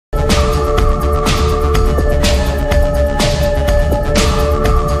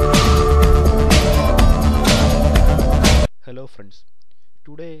friends.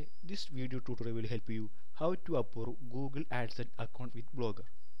 Today this video tutorial will help you how to approve Google AdSense account with BlogR.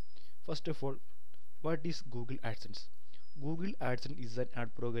 First of all, what is Google AdSense? Google AdSense is an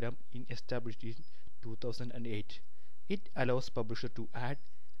ad program established in 2008. It allows publisher to add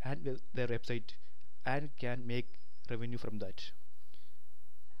their website and can make revenue from that.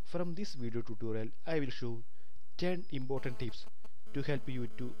 From this video tutorial I will show 10 important tips to help you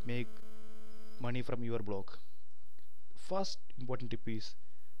to make money from your blog. First important tip is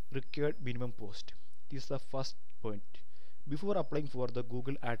required minimum post. This is the first point. Before applying for the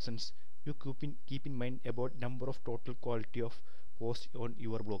Google AdSense, you keep in mind about number of total quality of posts on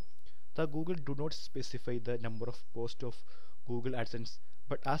your blog. The Google do not specify the number of posts of Google AdSense,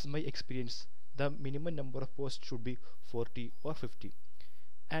 but as my experience, the minimum number of posts should be 40 or 50.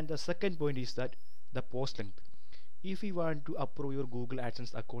 And the second point is that the post length. If you want to approve your Google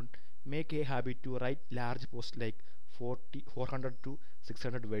AdSense account, make a habit to write large posts like 400 to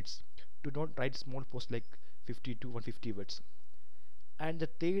 600 words. Do not write small posts like 50 to 150 words. And the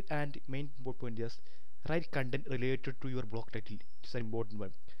third and main point is write content related to your blog title. It's an important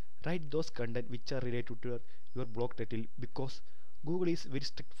one. Write those content which are related to your blog title because Google is very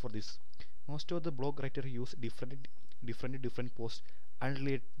strict for this. Most of the blog writers use different posts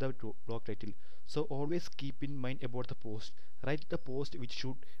unrelated to the blog title. So always keep in mind about the post. Write the post which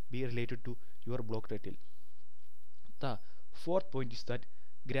should be related to your blog title. The fourth point is that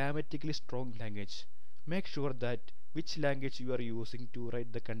grammatically strong language. Make sure that which language you are using to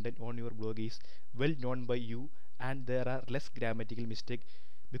write the content on your blog is well known by you and there are less grammatical mistakes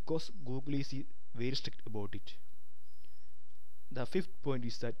because Google is very strict about it. The fifth point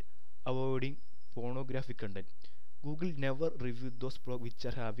is that avoiding pornographic content. Google never review those blogs which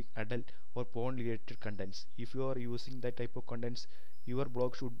are having adult or porn related contents. If you are using that type of contents, your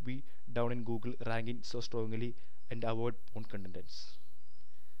blog should be down in Google ranking so strongly and avoid porn contents.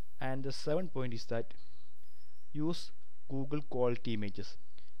 And the seventh point is that use Google quality images.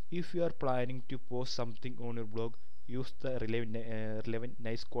 If you are planning to post something on your blog, use the relevant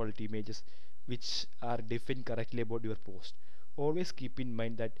nice quality images which are defined correctly about your post. Always keep in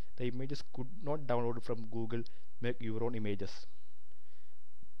mind that the images could not download from Google. Make your own images.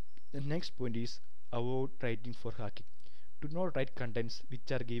 The next point is avoid writing for hacking. Do not write contents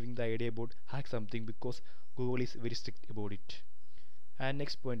which are giving the idea about hack something because Google is very strict about it. And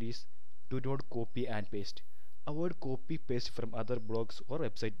next point is do not copy and paste. Avoid copy paste from other blogs or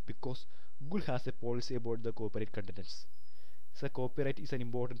website because Google has a policy about the copyright contents. So copyright is an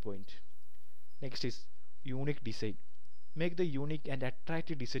important point. Next is unique design. Make the unique and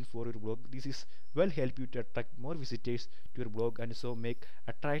attractive design for your blog. This will help you to attract more visitors to your blog and so make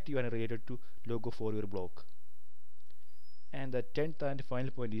attractive and related to logo for your blog. And the 10th and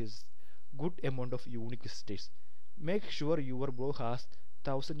final point is good amount of unique visitors. Make sure your blog has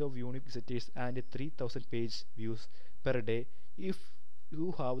thousands of unique visitors and 3000 page views per day. If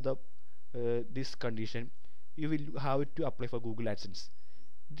you have the this condition, you will have to apply for Google AdSense.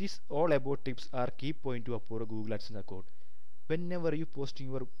 These all about tips are key point to approve a Google AdSense account. Whenever you post in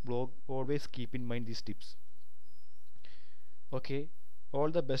your blog, always keep in mind these tips. Okay, all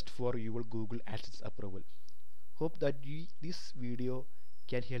the best for your Google AdSense approval. Hope that this video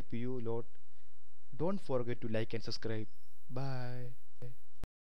can help you a lot. Don't forget to like and subscribe. Bye.